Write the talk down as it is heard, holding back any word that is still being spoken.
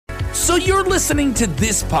So you're listening to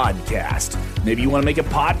this podcast. Maybe you want to make a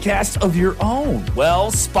podcast of your own.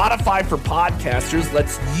 Well, Spotify for Podcasters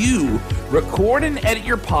lets you record and edit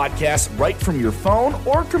your podcast right from your phone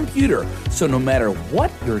or computer. So no matter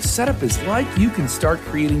what your setup is like, you can start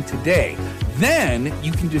creating today. Then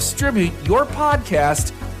you can distribute your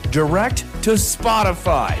podcast direct to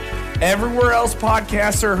Spotify. Everywhere else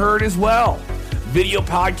podcasts are heard as well. Video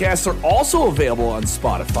podcasts are also available on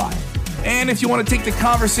Spotify. And if you want to take the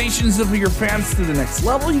conversations of your fans to the next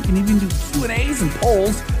level, you can even do Q&As and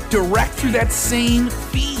polls direct through that same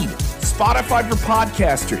feed. Spotify for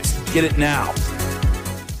Podcasters. Get it now.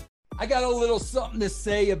 I got a little something to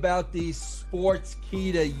say about these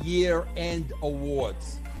Sportskeeda year-end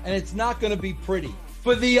awards. And it's not going to be pretty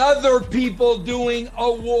for the other people doing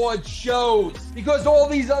award shows, because all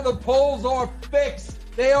these other polls are fixed.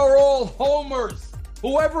 They are all homers.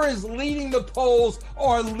 Whoever is leading the polls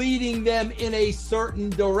are leading them in a certain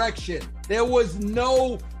direction. There was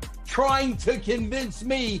no trying to convince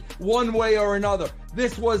me one way or another.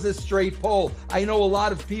 This was a straight poll. I know a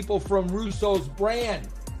lot of people from Russo's brand.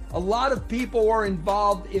 A lot of people were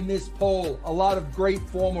involved in this poll. A lot of great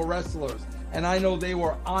former wrestlers. And I know they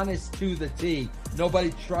were honest to the T.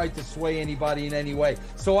 Nobody tried to sway anybody in any way.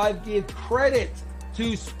 So I give credit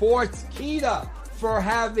to Sportskeeda for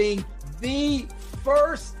having the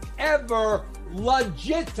first ever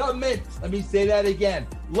legitimate, let me say that again,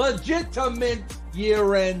 legitimate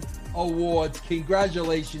year-end awards.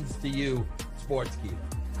 Congratulations to you, Sportskeeda.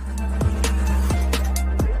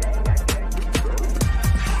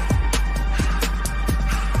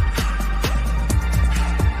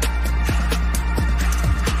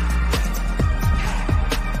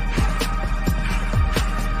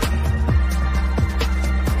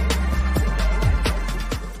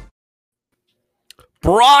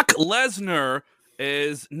 Brock Lesnar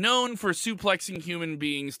is known for suplexing human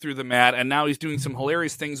beings through the mat, and now he's doing some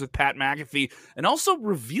hilarious things with Pat McAfee and also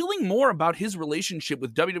revealing more about his relationship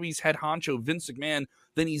with WWE's head honcho Vince McMahon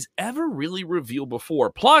than he's ever really revealed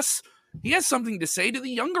before. Plus, he has something to say to the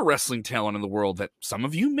younger wrestling talent in the world that some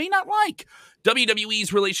of you may not like.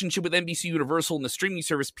 WWE's relationship with NBC Universal and the streaming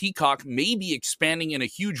service Peacock may be expanding in a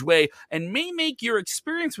huge way and may make your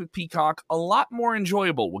experience with Peacock a lot more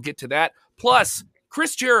enjoyable. We'll get to that. Plus,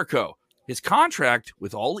 Chris Jericho, his contract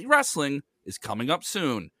with All Elite Wrestling is coming up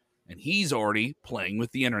soon, and he's already playing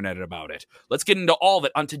with the internet about it. Let's get into all of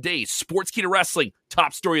it on today's Sportskeeda Wrestling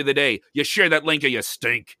top story of the day. You share that link or you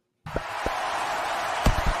stink. Watch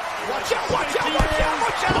out, watch out, watch out,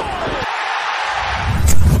 watch out!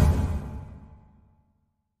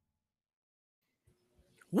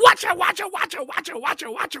 Watch out, watch out, watch out, watch out, watch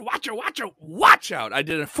out, watch out, watch out, watch out, watch out. I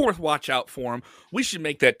did a fourth watch out for him. We should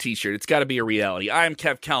make that t-shirt. It's got to be a reality. I am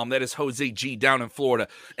Kev Callum. That is Jose G down in Florida,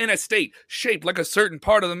 in a state shaped like a certain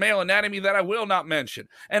part of the male anatomy that I will not mention.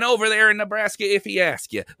 And over there in Nebraska, if he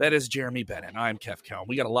asks you, that is Jeremy Bennett. I am Kev Callum.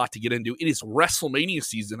 We got a lot to get into. It is WrestleMania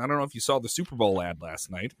season. I don't know if you saw the Super Bowl ad last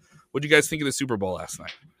night. What did you guys think of the Super Bowl last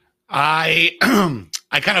night? I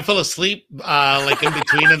kind of fell asleep like in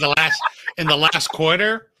between in the last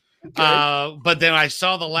quarter. Okay. But then I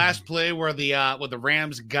saw the last play where the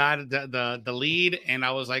Rams got the lead, and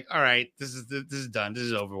I was like, all right, this is done. This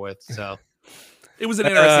is over with. So it was an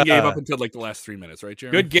interesting game up until like the last 3 minutes, right,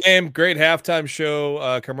 Jeremy? Good game, great halftime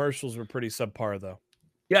show. Commercials were pretty subpar though.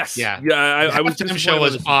 Yes. Yeah. I was just show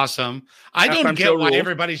was awesome. I don't get why ruled.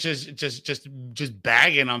 everybody's just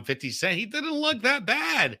bagging on 50 Cent. He didn't look that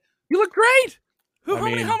bad. You look great. How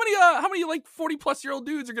many like 40-plus-year-old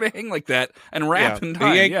dudes are gonna hang like that and rap and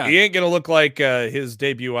time? He ain't gonna look like his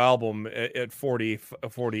debut album at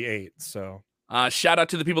 48. So shout out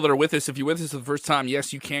to the people that are with us. If you're with us for the first time,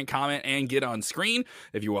 yes, you can comment and get on screen.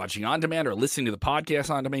 If you're watching on demand or listening to the podcast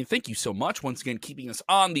on demand, thank you so much once again keeping us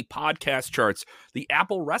on the podcast charts, the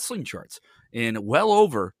Apple Wrestling charts, in well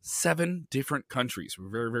over 7 different countries. We're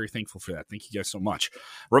very, very thankful for that. Thank you guys so much.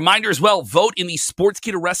 Reminder as well, vote in the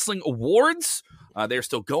Sportskeeda Wrestling Awards. They're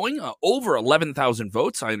still going. Over 11,000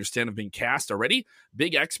 votes, I understand, have been cast already.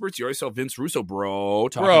 Big experts. You already saw Vince Russo,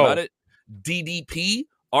 talking about it. DDP,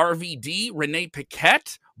 RVD, Renee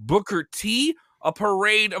Paquette, Booker T, a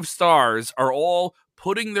parade of stars are all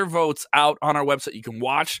putting their votes out on our website. You can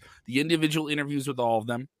watch the individual interviews with all of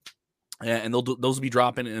them. And those will be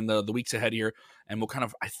dropping in the weeks ahead here. And we'll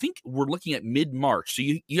I think we're looking at mid-March. So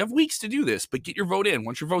you have weeks to do this, but get your vote in.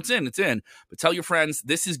 Once your vote's in, it's in. But tell your friends,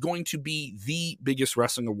 this is going to be the biggest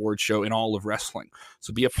wrestling award show in all of wrestling.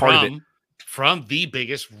 So be a part of it. From the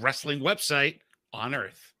biggest wrestling website on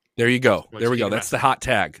earth. There you go. There we go. That's the hot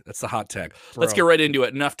tag. Let's get right into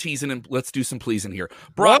it. Enough teasing and let's do some pleasing here.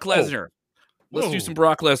 Brock Lesnar. Let's do some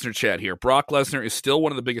Brock Lesnar chat here. Brock Lesnar is still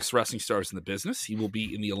one of the biggest wrestling stars in the business. He will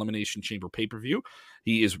be in the Elimination Chamber pay-per-view.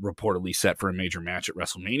 He is reportedly set for a major match at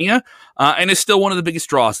WrestleMania and is still one of the biggest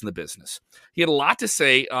draws in the business. He had a lot to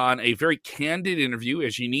say on a very candid interview,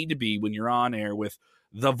 as you need to be when you're on air with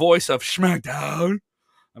the voice of SmackDown.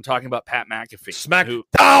 I'm talking about Pat McAfee.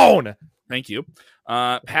 SmackDown! Thank you.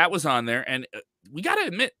 Pat was on there, and we got to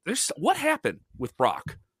admit, what happened with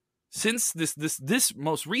Brock? Since this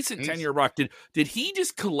most recent tenure of Brock, did he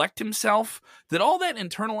just collect himself? Did all that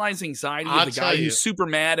internalized anxiety of the guy who's super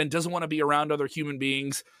mad and doesn't want to be around other human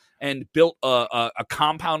beings and built a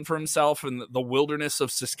compound for himself in the wilderness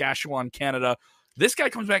of Saskatchewan, Canada? This guy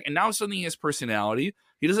comes back, and now suddenly his personality.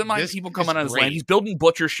 He doesn't mind people coming on his land. He's building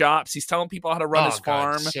butcher shops. He's telling people how to run his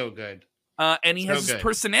farm. So good. And he has his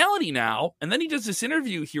personality now. And then he does this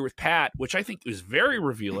interview here with Pat, which I think is very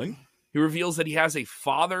revealing. He reveals that he has a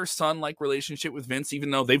father-son-like relationship with Vince,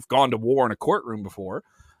 even though they've gone to war in a courtroom before.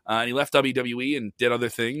 And he left WWE and did other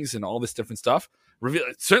things and all this different stuff.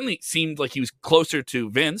 It certainly seemed like he was closer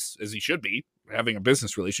to Vince, as he should be, having a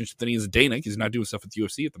business relationship, than he is a Dana. He's not doing stuff with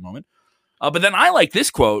UFC at the moment. But then I like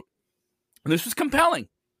this quote, and this was compelling.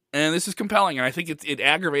 And I think it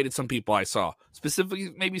aggravated some people I saw. Specifically,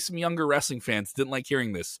 maybe some younger wrestling fans didn't like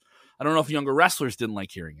hearing this. I don't know if younger wrestlers didn't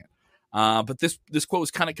like hearing it. But this quote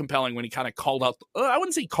was kind of compelling when he kind of called out, I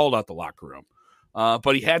wouldn't say he called out the locker room,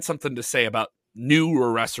 but he had something to say about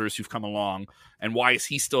newer wrestlers who've come along and why is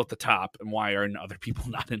he still at the top and why are other people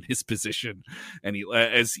not in his position. And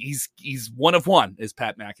he's one of one, as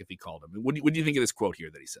Pat McAfee called him. What do you think of this quote here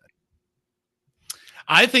that he said?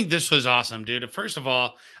 I think this was awesome, dude. First of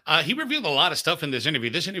all, he revealed a lot of stuff in this interview.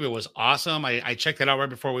 This interview was awesome. I checked it out right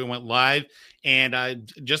before we went live.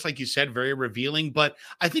 And just like you said, very revealing. But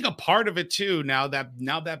I think a part of it, too, now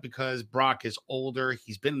that because Brock is older,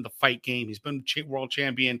 he's been in the fight game. He's been world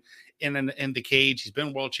champion in the cage. He's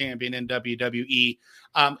been world champion in WWE.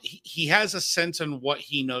 He has a sense on what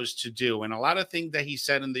he knows to do. And a lot of things that he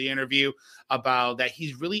said in the interview about that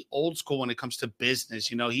he's really old school when it comes to business.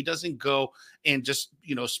 He doesn't go and just,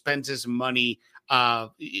 spends his money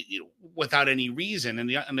without any reason.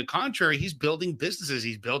 And on the contrary, he's building businesses.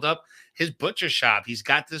 He's built up his butcher shop. He's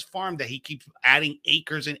got this farm that he keeps adding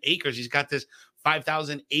acres and acres. He's got this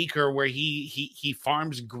 5,000 acre where he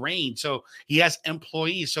farms grain. So he has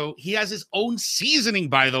employees. So he has his own seasoning,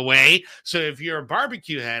 by the way. So if you're a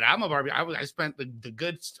barbecue head, I'm a barbecue. I spent the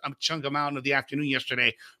good chunk amount of the afternoon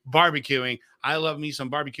yesterday barbecuing. I love me some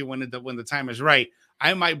barbecue when the time is right.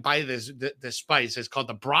 I might buy this spice. It's called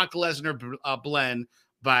the Brock Lesnar blend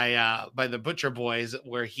by the Butcher Boys,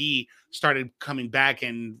 where he started coming back,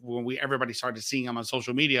 and when everybody started seeing him on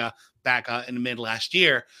social media back in the mid last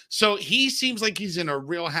year. So he seems like he's in a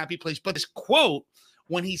real happy place. But this quote,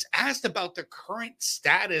 when he's asked about the current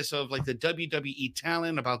status of like the WWE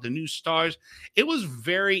talent, about the new stars, it was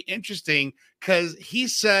very interesting because he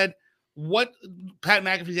said, what Pat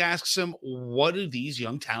McAfee asks him, what do these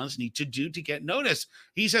young talents need to do to get noticed?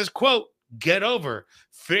 He says, quote, get over,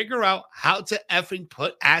 figure out how to effing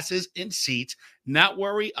put asses in seats, not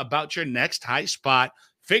worry about your next high spot,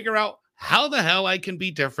 figure out how the hell I can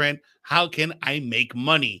be different. How can I make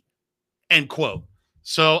money? End quote.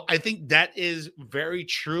 So I think that is very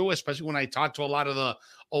true, especially when I talk to a lot of the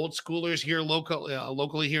old schoolers here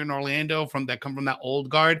locally here in Orlando that come from that old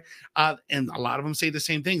guard. And a lot of them say the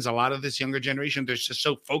same things. A lot of this younger generation, they're just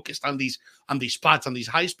so focused on these spots, on these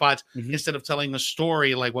high spots, instead of telling a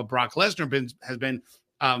story like what Brock Lesnar has been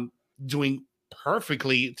doing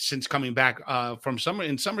perfectly since coming back from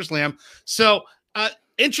SummerSlam. So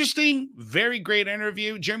interesting, very great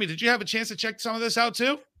interview. Jeremy, did you have a chance to check some of this out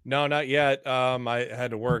too? No, not yet. I had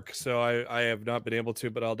to work, so I have not been able to,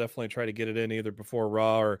 but I'll definitely try to get it in either before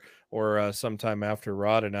Raw or sometime after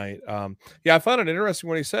Raw tonight. Yeah, I found it interesting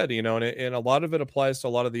what he said, and a lot of it applies to a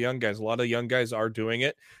lot of the young guys. A lot of the young guys are doing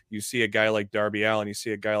it. You see a guy like Darby Allin, you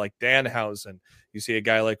see a guy like Danhausen, you see a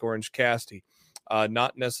guy like Orange Cassidy.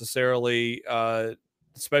 Not necessarily,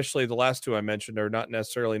 especially the last two I mentioned, are not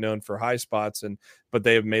necessarily known for high spots, but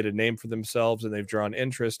they have made a name for themselves and they've drawn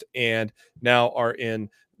interest and now are in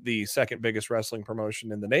the second biggest wrestling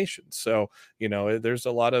promotion in the nation. So, there's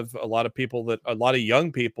a lot of people a lot of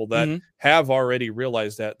young people that have already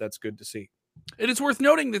realized that. That's good to see. It is worth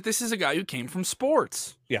noting that this is a guy who came from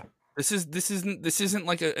sports. Yeah. This isn't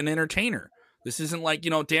like an entertainer. This isn't like,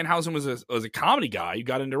 Danhausen was a comedy guy who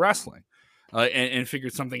got into wrestling and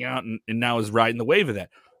figured something out and now is riding the wave of that.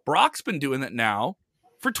 Brock's been doing that now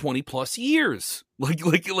for 20 plus years,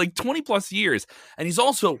 like 20 plus years. And he's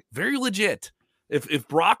also very legit. If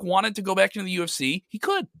Brock wanted to go back into the UFC, he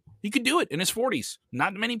could do it in his 40s.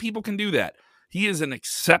 Not many people can do that. He is an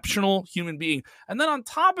exceptional human being. And then on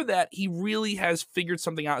top of that, he really has figured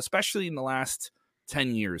something out, especially in the last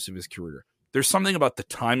 10 years of his career. There's something about the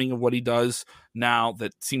timing of what he does now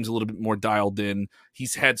that seems a little bit more dialed in.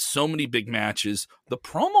 He's had so many big matches. The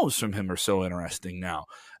promos from him are so interesting now.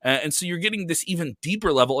 And so you're getting this even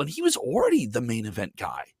deeper level. And he was already the main event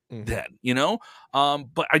guy then, you know?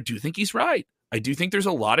 But I do think he's right. I do think there's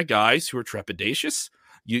a lot of guys who are trepidatious.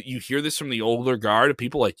 You hear this from the older guard of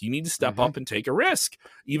people like, you need to step up and take a risk.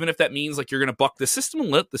 Even if that means like you're going to buck the system a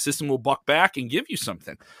little, the system will buck back and give you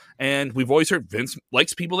something. And we've always heard Vince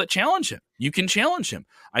likes people that challenge him. You can challenge him.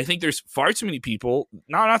 I think there's far too many people,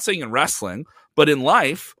 not saying in wrestling, but in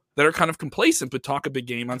life, that are kind of complacent but talk a big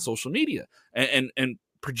game on social media and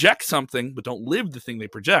project something but don't live the thing they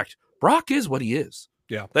project. Brock is what he is.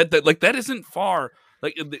 Yeah. That isn't far.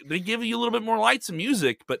 Like they give you a little bit more lights and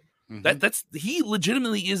music, but that's he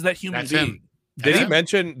legitimately is that human being. Him. Did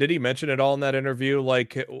he mention at all in that interview,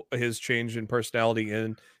 like his change in personality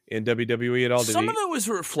in WWE at all? Some of it was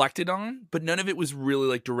reflected on, but none of it was really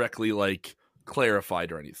like directly like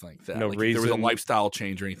clarified or anything like that. No like reason. There was a lifestyle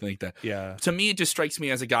change or anything like that. Yeah. To me, it just strikes me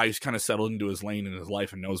as a guy who's kind of settled into his lane in his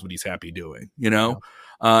life and knows what he's happy doing, you know?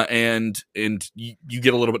 And you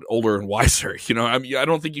get a little bit older and wiser, you know? I mean, I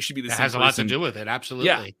don't think you should be the That same has a lot to person. do with it.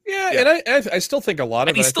 Absolutely. Yeah. And I still think a lot of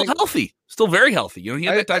And it. he's still healthy, still very healthy. You know, he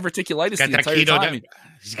had that diverticulitis the Got that entire keto time.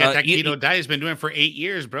 He's got that keto diet. He's been doing it for 8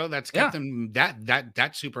 years, bro. That's kept him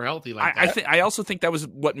that super healthy. Like I also think that was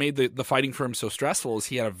what made the fighting for him so stressful. Is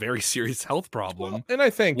he had a very serious health problem, Well, and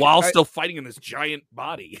I think while still fighting in this giant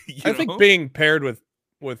body. I think being paired with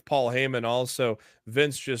Paul Heyman also,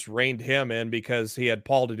 Vince just reined him in because he had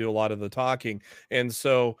Paul to do a lot of the talking, and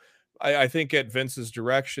so I think at Vince's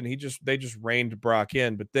direction, they just reined Brock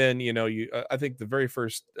in. But then I think the very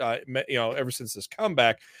first ever since this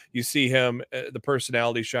comeback, you see him the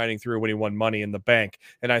personality shining through when he won Money in the Bank,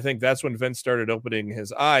 and I think that's when Vince started opening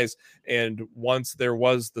his eyes. And once there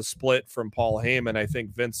was the split from Paul Heyman, I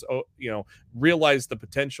think Vince realized the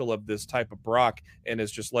potential of this type of Brock and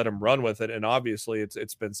has just let him run with it. And obviously,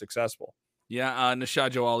 it's been successful. Yeah, Nashad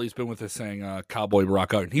Joe Ali's been with us saying Cowboy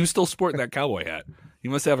Brock out. He was still sporting that cowboy hat. He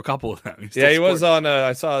must have a couple of them. He was on.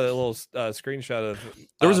 I saw a little screenshot of.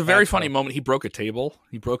 There was a very funny moment. He broke a table.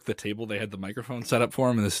 He broke the table. They had the microphone set up for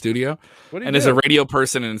him in the studio. As a radio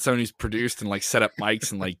person and someone who's produced and like set up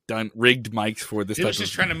mics and like done rigged mics for this. He was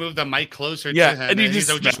just trying to move the mic closer. Yeah, to him. and he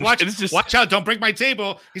just watch out! Don't break my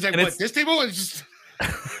table. He's like, what? This table is just.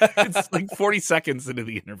 It's like 40 seconds into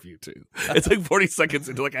the interview too. It's like 40 seconds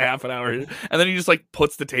into like a half an hour, and then he just like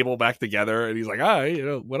puts the table back together, and he's like,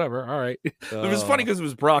 whatever, all right. It was funny because it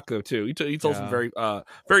was Brock though too. He told some very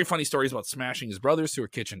very funny stories about smashing his brothers through a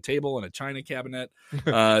kitchen table and a china cabinet.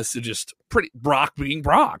 So just pretty Brock being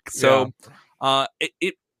Brock. So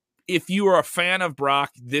if you are a fan of Brock,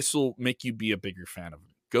 this will make you be a bigger fan of him.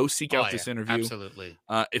 Go seek out this interview. Absolutely.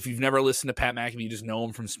 If you've never listened to Pat McAfee, you just know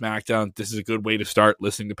him from SmackDown, this is a good way to start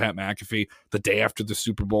listening to Pat McAfee the day after the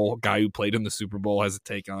Super Bowl. A guy who played in the Super Bowl has a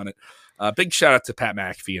take on it. Big shout out to Pat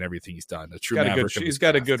McAfee and everything he's done. He's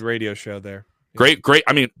got a good radio show there. Great.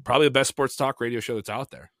 I mean, probably the best sports talk radio show that's out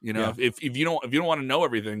there. You know, if you don't want to know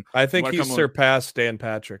everything, I think he's surpassed Dan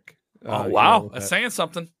Patrick. Oh wow, that's saying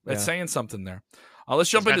something. That's saying something there. Let's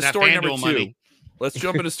jump into story number 2. Money. Let's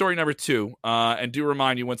jump into story number 2. And do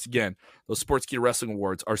remind you once again, those Sportskeeda Wrestling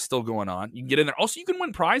Awards are still going on. You can get in there. Also, you can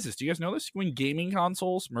win prizes. Do you guys know this? You can win gaming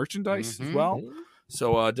consoles, merchandise as well.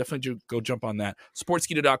 So definitely go jump on that.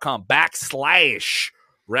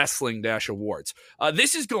 Sportskeeda.com/wrestling-awards.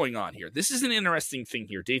 This is going on here. This is an interesting thing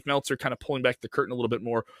here. Dave Meltzer kind of pulling back the curtain a little bit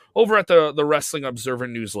more over at the Wrestling Observer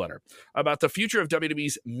newsletter about the future of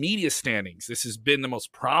WWE's media standings. This has been the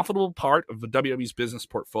most profitable part of the WWE's business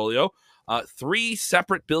portfolio. 3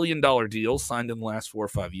 separate billion-dollar deals signed in the last 4 or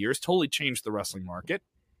 5 years totally changed the wrestling market.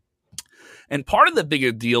 And part of the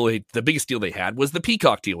biggest deal they had was the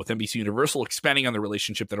Peacock deal with NBC Universal, expanding on the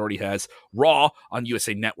relationship that already has Raw on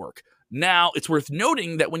USA Network. Now, it's worth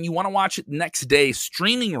noting that when you want to watch it next day,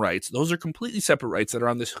 streaming rights, those are completely separate rights that are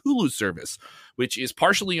on this Hulu service, which is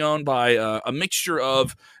partially owned by a mixture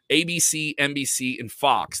of ABC, NBC, and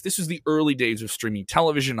Fox. This was the early days of streaming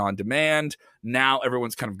television on demand. Now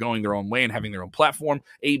everyone's kind of going their own way and having their own platform.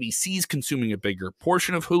 ABC's consuming a bigger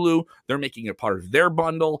portion of Hulu. They're making it part of their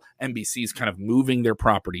bundle. NBC's kind of moving their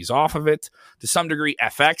properties off of it. To some degree,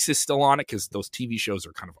 FX is still on it because those TV shows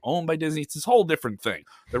are kind of owned by Disney. It's this whole different thing.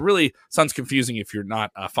 That really sounds confusing if you're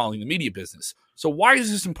not following the media business. So why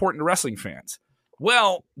is this important to wrestling fans?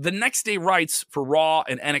 Well, the next day rights for Raw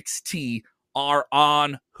and NXT are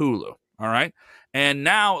on Hulu, all right? And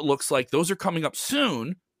now it looks like those are coming up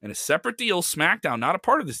soon in a separate deal, SmackDown, not a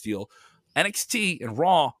part of this deal, NXT and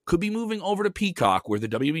Raw could be moving over to Peacock, where the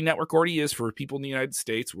WWE Network already is for people in the United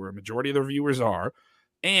States, where a majority of their viewers are,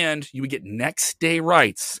 and you would get next day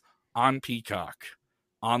rights on Peacock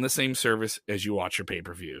on the same service as you watch your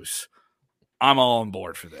pay-per-views. I'm all on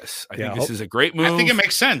board for this. I think this is a great move. I think it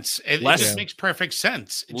makes sense. It just makes perfect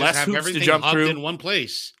sense. Less just have hoops everything to jump hubbed through in one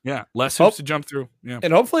place. Yeah, less hoops to jump through. Yeah,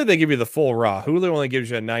 and hopefully they give you the full Raw. Hulu only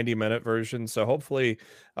gives you a 90-minute version, so hopefully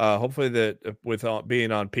that with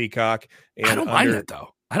being on Peacock, and I don't mind that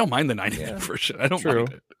though. I don't mind the 90-minute version. I don't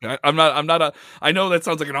mind it. I know that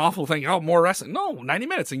sounds like an awful thing. Oh, more wrestling. No, 90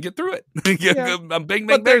 minutes and get through it. Bang,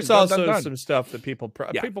 but there's bang, also done. some stuff that people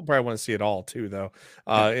probably want to see it all too, though,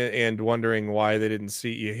 and wondering why they didn't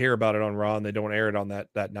see. You hear about it on Raw and they don't air it on that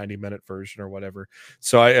 90-minute version or whatever.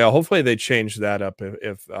 So hopefully they change that up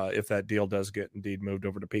if that deal does get indeed moved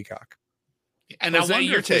over to Peacock. And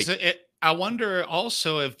I wonder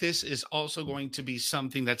also if this is also going to be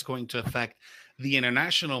something that's going to affect the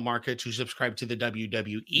international market who subscribe to the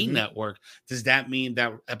WWE network. Does that mean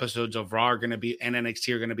that episodes of Raw are going to be and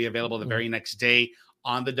NXT are going to be available the very next day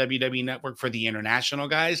on the WWE network for the international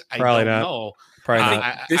guys? I don't know. Probably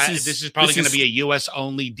not. This is probably going to be a US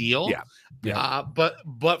only deal. Yeah.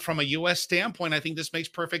 But from a US standpoint, I think this makes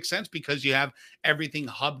perfect sense because you have everything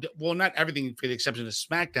hubbed. Well, not everything for the exception of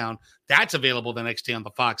SmackDown. That's available the next day on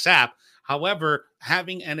the Fox app. However,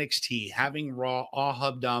 having NXT, having Raw all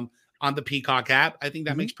hubbed on the Peacock app, I think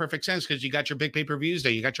that makes perfect sense because you got your big pay-per-views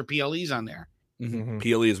there. You got your PLEs on there.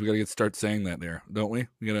 PLEs, we got to start saying that there, don't we?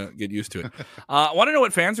 We got to get used to it. I want to know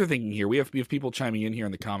what fans are thinking here. We have people chiming in here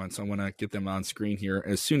in the comments. I want to get them on screen here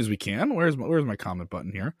as soon as we can. Where's my comment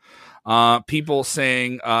button here? People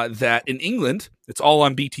saying that in England, it's all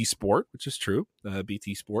on BT Sport, which is true.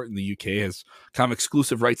 BT Sport in the UK has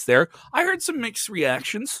exclusive rights there. I heard some mixed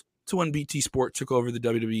reactions to when BT Sport took over the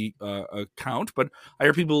WWE account, but I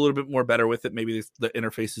heard people a little bit more better with it. Maybe the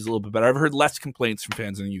interface is a little bit better. I've heard less complaints from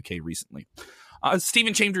fans in the UK recently.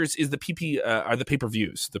 Steven Chambers is the are the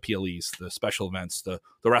pay-per-views, the PLEs, the special events, the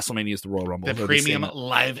WrestleManias, the Royal Rumble, the premium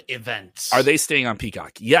live events. Are they staying on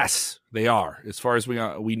Peacock? Yes, they are. As far as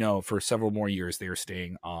we know, for several more years, they are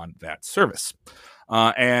staying on that service.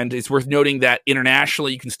 And it's worth noting that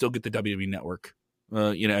internationally, you can still get the WWE Network,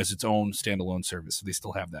 as its own standalone service. So they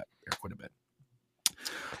still have that there quite a bit.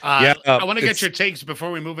 I want to get your takes before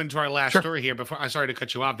we move into our last story here. Before sorry to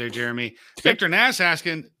cut you off there, Jeremy. Victor Nass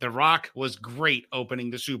asking, The Rock was great opening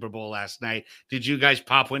the Super Bowl last night. Did you guys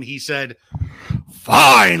pop when he said,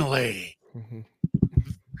 finally?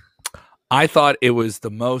 I thought it was the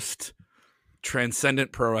most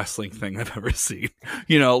transcendent pro wrestling thing I've ever seen.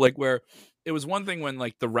 Where it was one thing when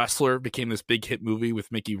The Wrestler became this big hit movie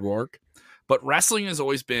with Mickey Rourke. But wrestling has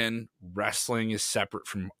always been is separate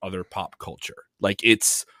from other pop culture.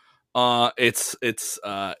 It's obviously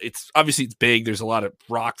it's big. There's a lot of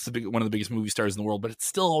Rock's one of the biggest movie stars in the world, but it's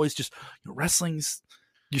still always just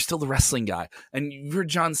you're still the wrestling guy. And you've heard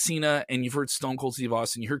John Cena and you've heard Stone Cold Steve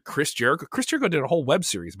Austin. You heard Chris Jericho. Chris Jericho did a whole web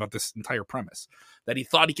series about this entire premise that he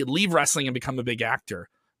thought he could leave wrestling and become a big actor.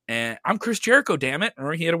 And I'm Chris Jericho, damn it.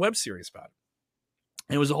 Or he had a web series about it.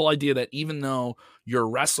 And it was the whole idea that even though you're a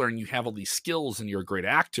wrestler and you have all these skills and you're a great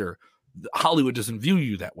actor, Hollywood doesn't view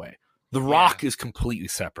you that way. The Rock is completely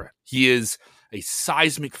separate. He is a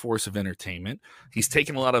seismic force of entertainment. He's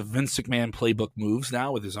taken a lot of Vince McMahon playbook moves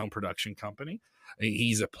now with his own production company.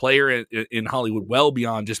 He's a player in Hollywood well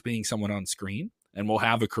beyond just being someone on screen, and will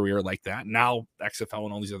have a career like that. Now XFL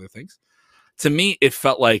and all these other things. To me, it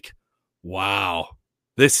felt like, wow,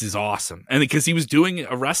 this is awesome. And because he was doing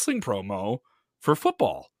a wrestling promo for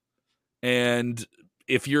football. And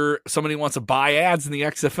if you're somebody who wants to buy ads in the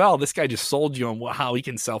XFL, this guy just sold you on how he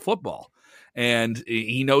can sell football. And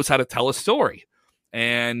he knows how to tell a story.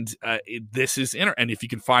 And this is and if you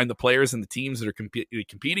can find the players and the teams that are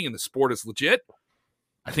competing and the sport is legit,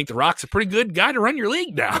 I think The Rock's a pretty good guy to run your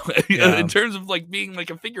league now in terms of being a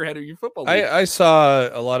figurehead of your football league. I saw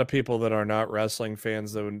a lot of people that are not wrestling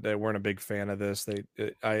fans that weren't a big fan of this.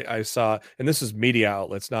 I saw, and this is media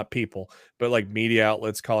outlets, not people, but media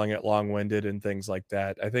outlets calling it long-winded and things like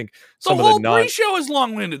that. I think some the of whole the pre-show is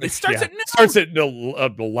long-winded. It starts at noon. Starts at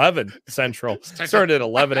 11 Central. Started at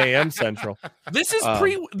 11 a.m. Central. This is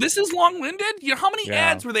this is long-winded. How many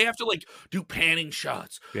ads where they have to do panning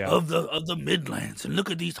shots of the Midlands and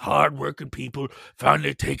look at these hard-working people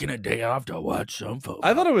finally taking a day off to watch some football.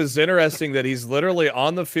 I thought it was interesting that he's literally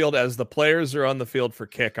on the field as the players are on the field for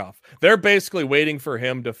kickoff. They're basically waiting for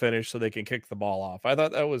him to finish so they can kick the ball off. I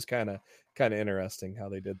thought that was kind of kind of interesting how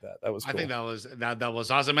they did that. That was cool. I think that was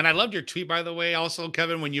awesome. And I loved your tweet, by the way, also,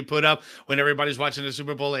 Kevin, when you put up when everybody's watching the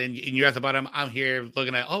Super Bowl and you're at the bottom, I'm here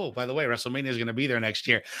looking at, oh, by the way, WrestleMania is going to be there next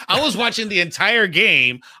year. I was watching the entire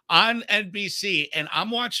game on NBC, and I'm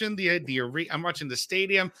watching I'm watching the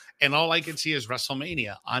stadium, and all I can see is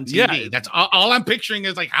WrestleMania on TV. Yeah. That's all I'm picturing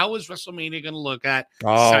is like, how is WrestleMania going to look at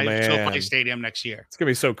SoFi Stadium next year? It's going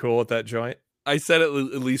to be so cool at that joint. I said it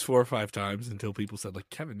at least 4 or 5 times until people said, like,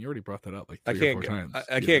 Kevin, you already brought that up like 3 or 4 times.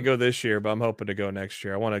 I can't go this year, but I'm hoping to go next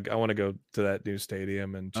year. I want to go to that new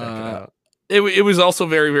stadium and check it out. It was also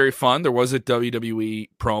very, very fun. There was a WWE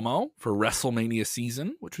promo for WrestleMania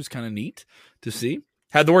season, which was kind of neat to see.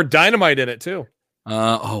 Had the word dynamite in it too.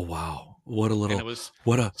 Oh wow! What a little! And it was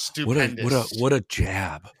what a stupendous. what a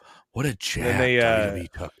jab! What a jab! They,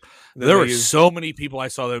 WWE took. There were so many people I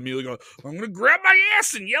saw that immediately go, I'm going to grab my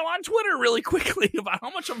ass and yell on Twitter really quickly about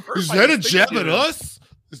how much I'm hurt. Is that a jab at us?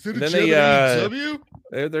 Is that a jab at AEW?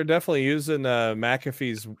 They're definitely using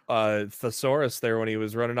McAfee's thesaurus there when he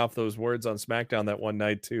was running off those words on SmackDown that one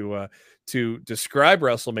night to describe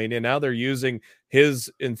WrestleMania. Now they're using his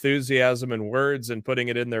enthusiasm and words and putting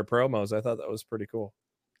it in their promos. I thought that was pretty cool.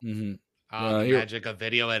 Mm-hmm. The magic of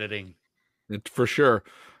video editing. For sure.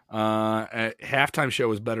 Halftime show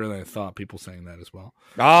was better than I thought. People saying that as well.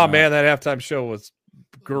 Oh man, that halftime show was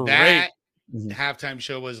great. That halftime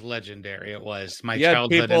show was legendary. It was my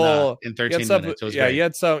childhood in 13 minutes. It was great. You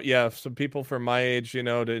had some people from my age,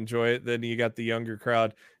 to enjoy it. Then you got the younger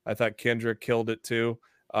crowd. I thought Kendrick killed it too.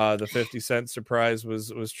 The 50 Cent surprise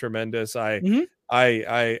was tremendous. I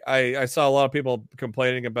saw a lot of people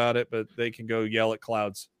complaining about it, but they can go yell at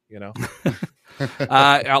clouds.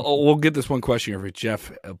 We'll get this one question here for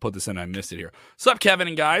Jeff. Put this in. I missed it here. What's up, Kevin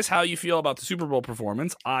and guys? How you feel about the Super Bowl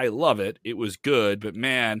performance? I love it. It was good, but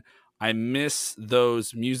man, I miss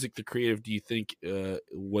those music. The creative. Do you think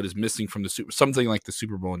what is missing from something like the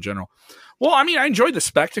Super Bowl in general? Well, I mean, I enjoyed the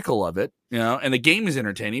spectacle of it, and the game is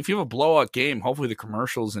entertaining. If you have a blowout game, hopefully the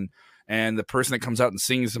commercials and the person that comes out and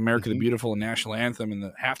sings "America the Beautiful" and national anthem in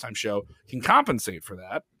the halftime show can compensate for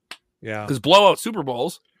that. Yeah, because blowout Super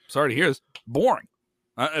Bowls. Sorry to hear this. Boring.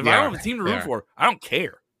 If I don't have a team to root for, I don't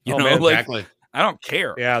care. Exactly. I don't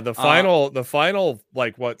care. Yeah, the final,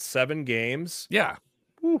 like what, 7 games? Yeah.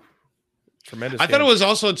 Whew. Tremendous. I thought it was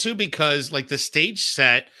also too because like the stage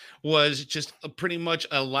set was just pretty much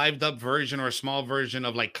a lived up version or a small version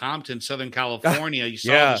of like Compton, Southern California. You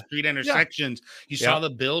saw the street intersections, you saw the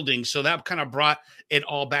buildings, so that kind of brought it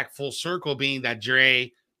all back full circle. Being that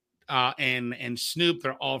Dre and Snoop,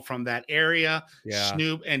 they're all from that area. Yeah.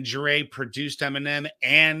 Snoop and Dre produced Eminem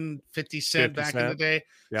and 50 Cent back in the day.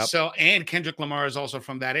 Yep. So, and Kendrick Lamar is also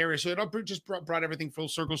from that area. So it all just brought everything full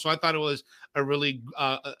circle. So I thought it was a really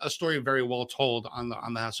a story very well told on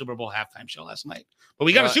the Super Bowl halftime show last night. But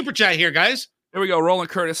we got a super chat here, guys. Here we go. Roland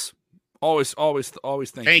Curtis. Always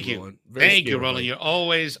thank you. Roland. Thank you, Roland. You're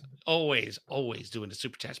always doing the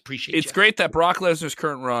super chats. Appreciate it. It's great that Brock Lesnar's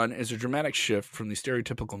current run is a dramatic shift from the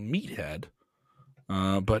stereotypical meathead,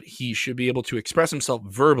 but he should be able to express himself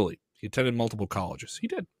verbally. He attended multiple colleges. He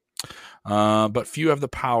did. But few have the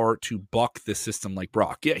power to buck the system like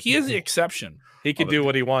Brock. Yeah, he is the exception. He can do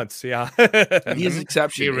what he wants. Yeah. He is the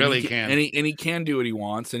exception. He really can. And he can do what he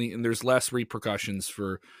wants, and there's less repercussions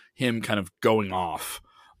for him kind of going off.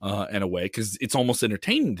 In a way, because it's almost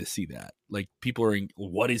entertaining to see that. Like, people are,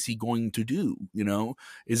 what is he going to do?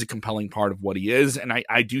 Is a compelling part of what he is. And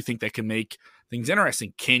I do think that can make things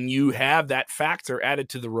interesting. Can you have that factor added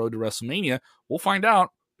to the road to WrestleMania? We'll find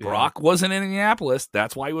out. Yeah. Brock wasn't in Indianapolis.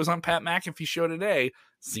 That's why he was on Pat McAfee's show today.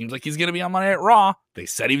 Seems like he's going to be on Monday Night Raw. They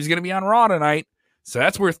said he was going to be on Raw tonight. So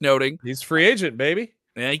that's worth noting. He's free agent, baby.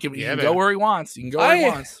 Yeah, he can go where he wants. He can go where he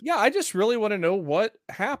wants. Yeah, I just really want to know what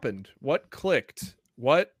happened. What clicked?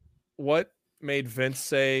 What made Vince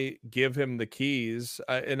say, give him the keys?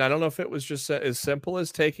 And I don't know if it was just as simple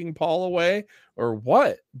as taking Paul away or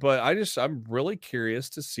what, but I'm really curious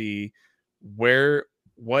to see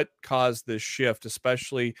what caused this shift,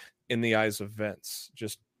 especially in the eyes of Vince.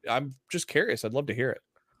 I'm just curious. I'd love to hear it.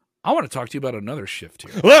 I want to talk to you about another shift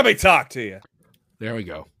here. Let me talk to you. There we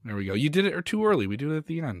go. You did it too early. We do it at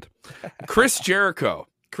the end. Chris Jericho,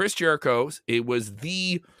 it was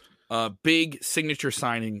the big signature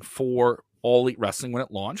signing for All Elite Wrestling when it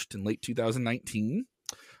launched in late 2019.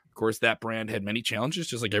 Of course, that brand had many challenges,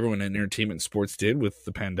 just like everyone in entertainment and sports did with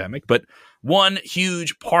the pandemic. But one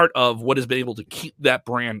huge part of what has been able to keep that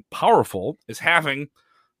brand powerful is having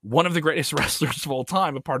one of the greatest wrestlers of all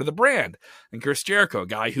time a part of the brand. And Chris Jericho, a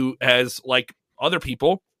guy who has, like other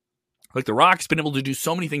people, Like The Rock's been able to do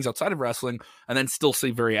so many things outside of wrestling and then still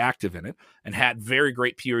stay very active in it and had very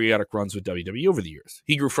great periodic runs with WWE over the years.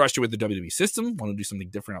 He grew frustrated with the WWE system, wanted to do something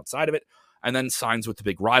different outside of it, and then signs with the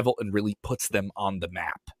big rival and really puts them on the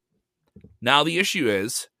map. Now the issue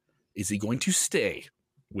is he going to stay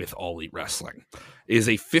with All Elite Wrestling? Is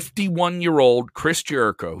a 51-year-old Chris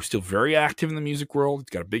Jericho, who's still very active in the music world.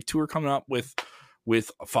 He's got a big tour coming up with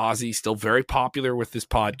Fozzy, still very popular with this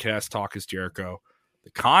podcast, Talk is Jericho.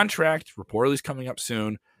 The contract reportedly is coming up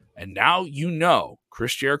soon, and now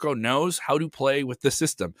Chris Jericho knows how to play with the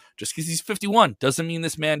system. Just because he's 51 doesn't mean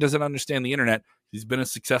this man doesn't understand the internet. He's been a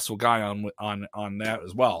successful guy on that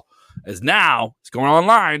as well. As now he's going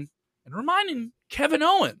online and reminding Kevin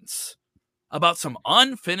Owens about some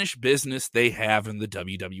unfinished business they have in the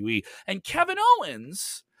WWE. And Kevin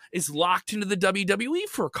Owens is locked into the WWE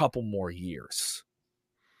for a couple more years.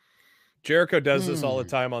 Jericho does this all the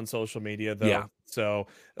time on social media, though. Yeah. So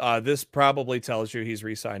this probably tells you he's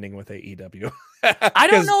re-signing with AEW. I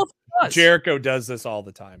don't know if he does. Jericho does this all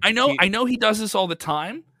the time. I know he does this all the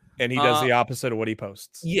time. And he does the opposite of what he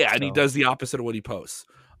posts. Yeah, so. And he does the opposite of what he posts.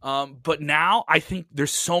 But now I think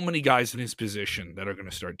there's so many guys in his position that are going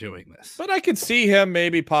to start doing this. But I could see him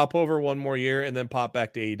maybe pop over one more year and then pop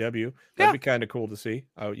back to AEW. That'd be kind of cool to see.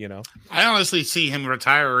 I honestly see him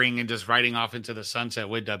retiring and just riding off into the sunset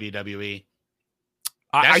with WWE.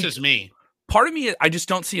 That's just me. Part of me, I just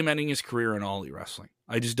don't see him ending his career in All Elite Wrestling.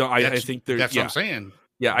 I just don't. I think there's. That's what I'm saying.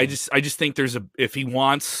 Yeah, I just think there's if he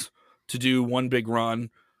wants to do one big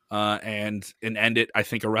run. And end it. I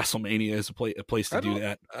think a WrestleMania is a place to do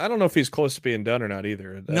that. I don't know if he's close to being done or not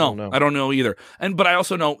either. I don't know either. But I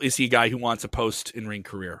also know, is he a guy who wants a post in ring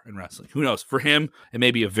career in wrestling? Who knows? For him, it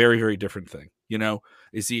may be a very, very different thing.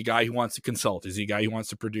 Is he a guy who wants to consult? Is he a guy who wants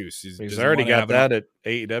to produce? He's already got that at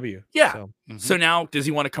AEW. Yeah. So now, does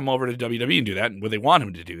he want to come over to WWE and do that? And would they want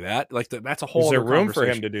him to do that? Like that's a whole. Is there room for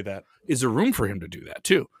him to do that? Is there room for him to do that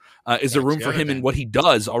too? Is there room for him in what he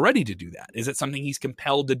does already to do that? Is it something he's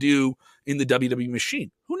compelled to do in the WWE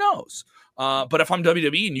machine? Who knows? But if I'm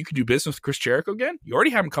WWE and you can do business with Chris Jericho again, you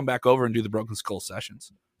already have him come back over and do the Broken Skull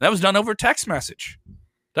sessions. That was done over text message.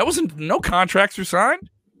 That wasn't, no contracts were signed.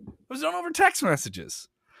 It was done over text messages.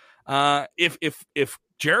 If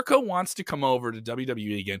Jericho wants to come over to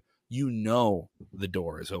WWE again, the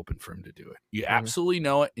door is open for him to do it. You absolutely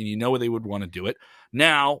know it, and they would want to do it.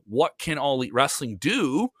 Now, what can All Elite Wrestling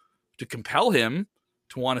do to compel him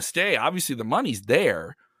to want to stay? Obviously, the money's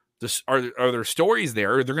there. Are there stories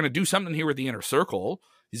there? They're going to do something here with the Inner Circle.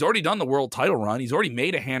 He's already done the world title run. He's already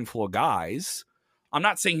made a handful of guys. I'm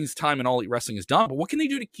not saying his time in All Elite Wrestling is done, but what can they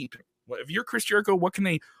do to keep him? If you're Chris Jericho,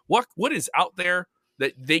 what is out there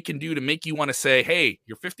that they can do to make you want to say, hey,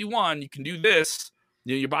 you're 51, you can do this.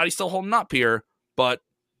 Your body's still holding up here, but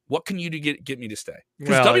what can you do to get me to stay?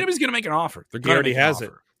 Because WWE's going to make an offer. He already has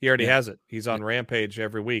it. He already has it. He's on Rampage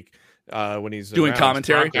every week when he's doing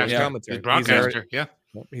commentary. Commentary. He's broadcaster.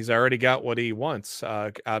 He's already got what he wants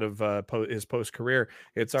out of his post career.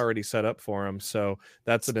 It's already set up for him, so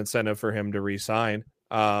that's an incentive for him to re-sign.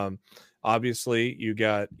 Obviously, you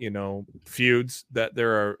got feuds that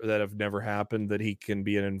have never happened that he can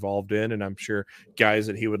be involved in, and I'm sure guys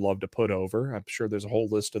that he would love to put over. I'm sure there's a whole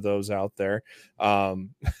list of those out there.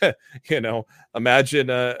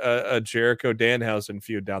 Imagine a Jericho Danhausen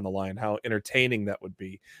feud down the line. How entertaining that would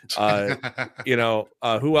be.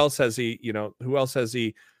 Who else has he? Who else has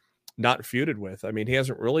he not feuded with? I mean, he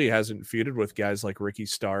hasn't feuded with guys like Ricky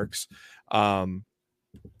Starks.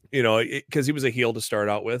 Because he was a heel to start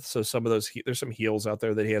out with. So some of those, there's some heels out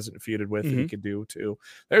there that he hasn't feuded with that he could do too.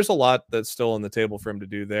 There's a lot that's still on the table for him to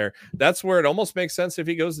do there. That's where it almost makes sense if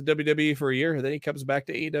he goes to WWE for a year and then he comes back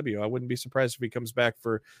to AEW. I wouldn't be surprised if he comes back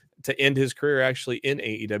to end his career actually in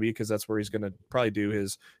AEW, because that's where he's going to probably do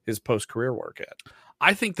his post-career work at.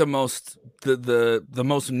 I think the most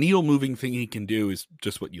needle moving thing he can do is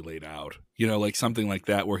just what you laid out, like something like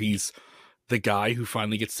that, where he's the guy who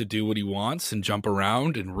finally gets to do what he wants and jump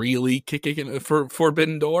around and really kick it in for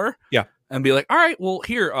forbidden door. Yeah. And be like, all right, well,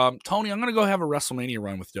 here, Tony, I'm going to go have a WrestleMania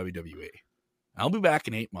run with WWE. I'll be back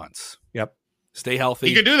in 8 months. Yep. Stay healthy.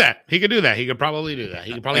 He could do that. He could probably do that.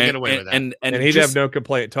 He could probably get away with that. And he'd have no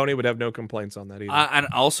complaint. Tony would have no complaints on that either. And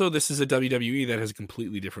also, this is a WWE that has a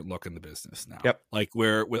completely different look in the business now. Yep. Like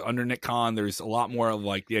where under Nick Khan, there's a lot more of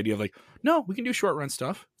like the idea of like, no, we can do short run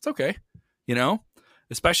stuff. It's okay.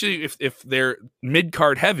 Especially if they're mid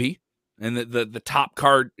card heavy and the top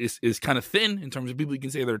card is kind of thin in terms of people you can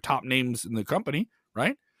say they're top names in the company,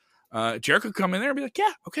 right? Jericho could come in there and be like,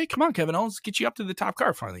 yeah, okay, come on, Kevin Owens, get you up to the top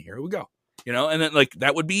card finally. Here we go. And then like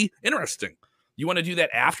that would be interesting. You want to do that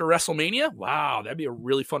after WrestleMania? Wow, that'd be a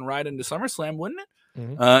really fun ride into SummerSlam, wouldn't it?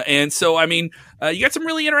 And so, I mean, you got some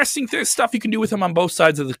really interesting stuff you can do with him on both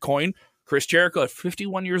sides of the coin. Chris Jericho at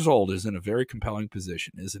 51 years old is in a very compelling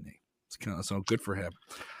position, isn't he? It's kind of so good for him.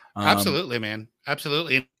 Absolutely, man.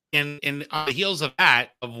 Absolutely. And on the heels of that,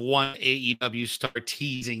 of one AEW star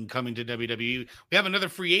teasing coming to WWE, we have another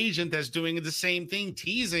free agent that's doing the same thing,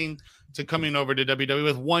 teasing to coming over to WWE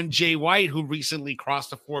with one Jay White, who recently crossed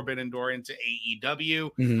the forbidden door into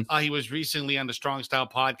AEW. He was recently on the Strong Style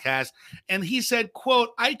podcast, and he said, quote,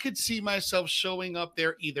 "I could see myself showing up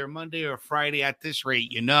there either Monday or Friday at this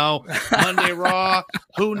rate, Monday Raw,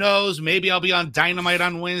 who knows? Maybe I'll be on Dynamite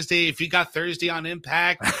on Wednesday. If you got Thursday on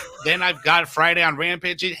Impact, then I've got Friday on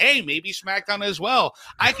Rampage. Hey, maybe SmackDown as well.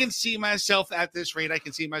 I can see myself at this rate. I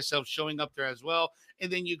can see myself showing up there as well.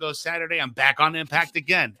 And then you go Saturday, I'm back on Impact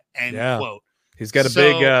again." End quote. He's got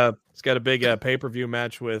a big pay-per-view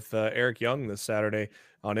match with Eric Young this Saturday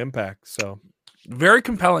on Impact. So very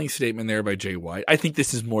compelling statement there by Jay White. I think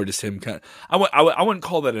this is more just him. I wouldn't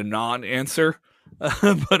call that a non-answer,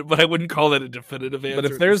 but I wouldn't call that a definitive answer.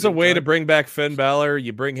 But if there's a way to bring back Finn Balor,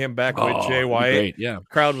 you bring him back with Jay White. Great, yeah, the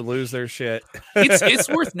crowd would lose their shit. It's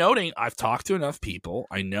worth noting. I've talked to enough people.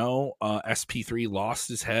 I know SP3 lost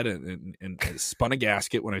his head and spun a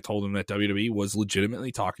gasket when I told him that WWE was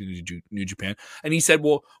legitimately talking to New Japan, and he said,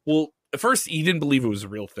 "Well." At first, he didn't believe it was a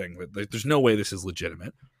real thing. But there's no way this is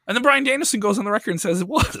legitimate. And then Bryan Danielson goes on the record and says it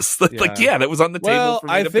was. That was on the table. For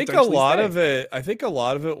me I think a lot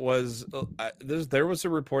of it was there was a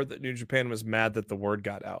report that New Japan was mad that the word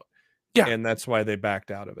got out. Yeah, and that's why they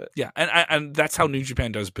backed out of it. Yeah, and that's how New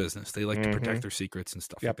Japan does business. They like to protect their secrets and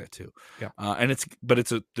stuff like that too. Yeah, and it's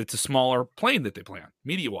a smaller plane that they play on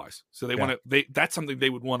media wise. So that's something they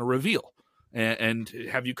would want to reveal and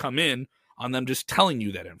have you come in on them just telling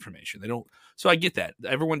you that information. They don't. So I get that.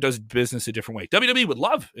 Everyone does business a different way. WWE would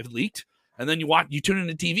love if it leaked, and then you tune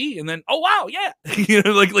into TV, and then, oh wow, yeah, yeah,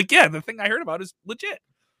 the thing I heard about is legit.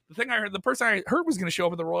 The person I heard was going to show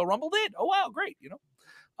up at the Royal Rumble did. Oh wow, great,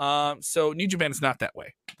 So New Japan is not that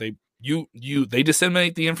way. They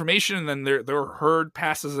disseminate the information, and then their herd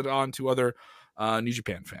passes it on to other New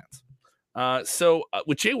Japan fans. So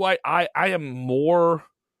with Jay White,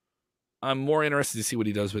 I'm more interested to see what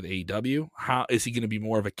he does with AEW. How is he going to be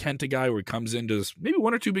more of a Kenta guy where he comes in, does maybe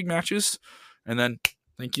one or two big matches, and then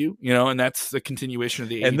thank you, and that's the continuation of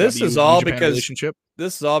the and AEW this is all because relationship.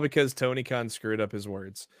 This is all because Tony Khan screwed up his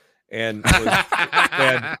words and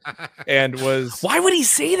was why would he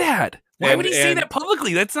say that? Why would he say that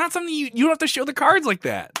publicly? That's not something you don't have to show the cards like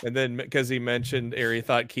that. And then because he mentioned or he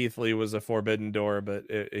thought Keith Lee was a forbidden door, but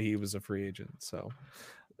he was a free agent, so.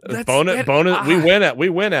 Bonus. We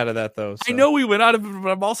win out of that though. So. I know we went out of it, but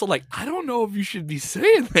I'm also like, I don't know if you should be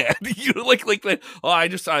saying that. Like that. Oh, I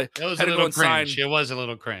it was had a little cringe. It was a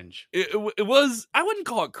little cringe. It was. I wouldn't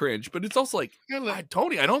call it cringe, but it's also like,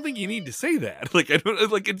 Tony, I don't think you need to say that. Like I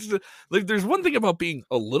don't like it's like there's one thing about being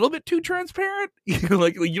a little bit too transparent.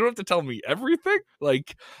 Like you don't have to tell me everything.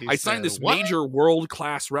 Like I signed this major world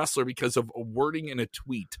class wrestler because of a wording in a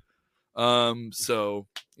tweet. So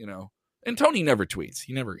And Tony never tweets.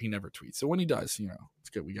 He never tweets. So when he does,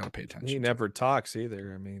 it's good. We got to pay attention. He never talks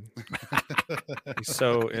either. I mean, he's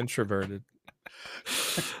so introverted.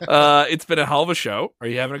 It's been a hell of a show. Are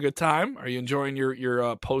you having a good time? Are you enjoying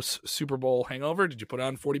your post Super Bowl hangover? Did you put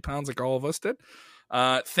on 40 pounds like all of us did?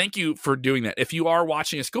 Thank you for doing that. If you are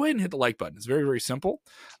watching us, go ahead and hit the like button. It's very, very simple.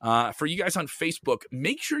 For you guys on Facebook,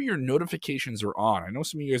 make sure your notifications are on. I know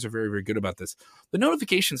some of you guys are very, very good about this. The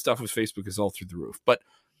notification stuff with Facebook is all through the roof, but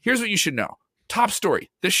here's what you should know. Top story,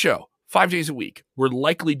 this show, 5 days a week. We're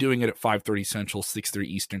likely doing it at 5:30 Central, 6:30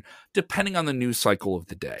 Eastern, depending on the news cycle of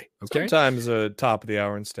the day. Okay. Sometimes top of the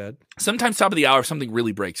hour instead. Sometimes top of the hour if something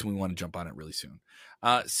really breaks and we want to jump on it really soon.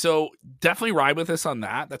 So definitely ride with us on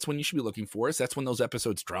that. That's when you should be looking for us. That's when those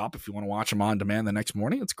episodes drop. If you want to watch them on demand the next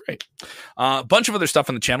morning, it's great. A bunch of other stuff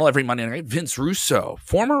on the channel every Monday night. Vince Russo,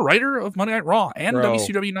 former writer of Monday Night Raw and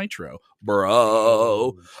WCW Nitro,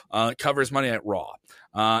 covers Monday Night Raw.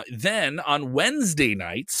 Then on Wednesday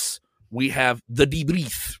nights, we have The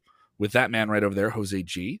Debrief with that man right over there, Jose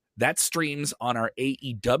G. That streams on our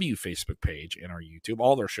AEW Facebook page and our YouTube.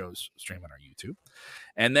 All their shows stream on our YouTube.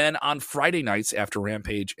 And then on Friday nights after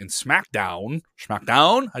Rampage and SmackDown. How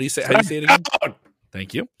do you say it again?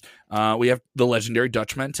 Thank you. We have the legendary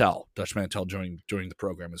Dutch Mantel. Dutch Mantel joining the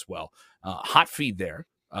program as well. Hot feed there.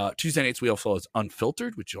 Tuesday nights, we also have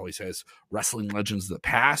Unfiltered, which always has wrestling legends of the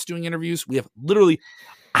past doing interviews. We have literally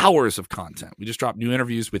hours of content. We just dropped new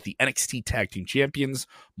interviews with the NXT Tag Team Champions,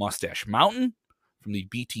 Mustache Mountain, from the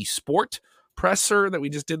BT Sport presser that we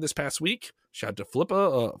just did this past week. Shout out to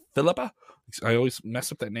Philippa. I always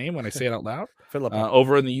mess up that name when I say it out loud. Philip.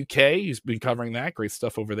 Over in the UK, he's been covering that. Great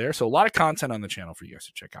stuff over there. So a lot of content on the channel for you guys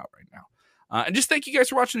to check out right now. And just thank you guys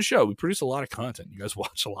for watching the show. We produce a lot of content. You guys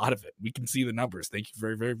watch a lot of it. We can see the numbers. Thank you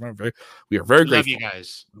very, very, very, very. We are very grateful. Love you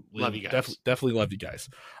guys. Love you guys. Definitely love you guys.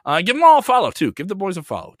 Give them all a follow, too. Give the boys a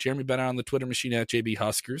follow. Jeremy Bennett on the Twitter machine at JB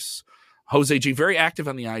Huskers. Jose G, very active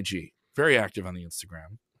on the IG. Very active on the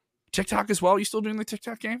Instagram. TikTok as well. You still doing the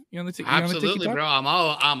TikTok game? You on the Absolutely, bro. I'm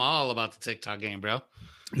all about the TikTok game, bro.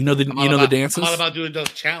 You know the dances. I'm all about doing those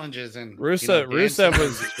challenges and Rusev was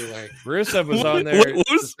on there.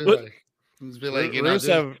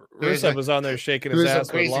 Rusev was on there shaking his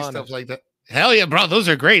ass with Lana. Stuff like that. Hell yeah, bro. Those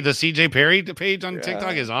are great. The CJ Perry page on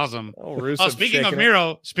TikTok is awesome. Speaking of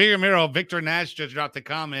Miro, Victor Nash just dropped a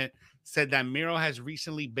comment, said that Miro has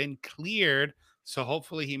recently been cleared. So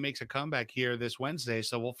hopefully he makes a comeback here this Wednesday.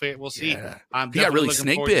 So we'll see. Yeah. I'm he got really looking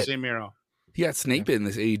snake forward bit. to seeing Miro. He got snake bit in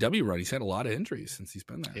this AEW run. He's had a lot of injuries since he's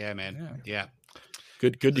been there. Yeah, man. Yeah.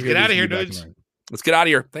 Good to get out of here, dudes. Let's get out of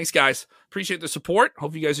here. Thanks, guys. Appreciate the support.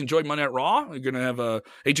 Hope you guys enjoyed Monday Night Raw. We're going to have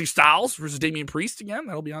AJ Styles versus Damian Priest again.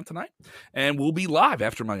 That'll be on tonight. And we'll be live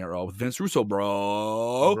after Monday Night Raw with Vince Russo,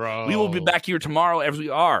 bro. We will be back here tomorrow, as we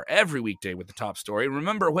are every weekday, with the top story.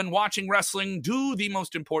 Remember, when watching wrestling, do the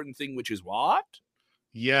most important thing, which is what?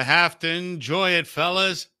 You have to enjoy it,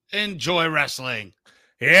 fellas. Enjoy wrestling.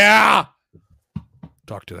 Yeah.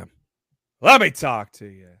 Talk to them. Let me talk to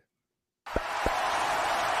you.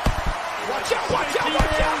 Watch out, watch out, watch out.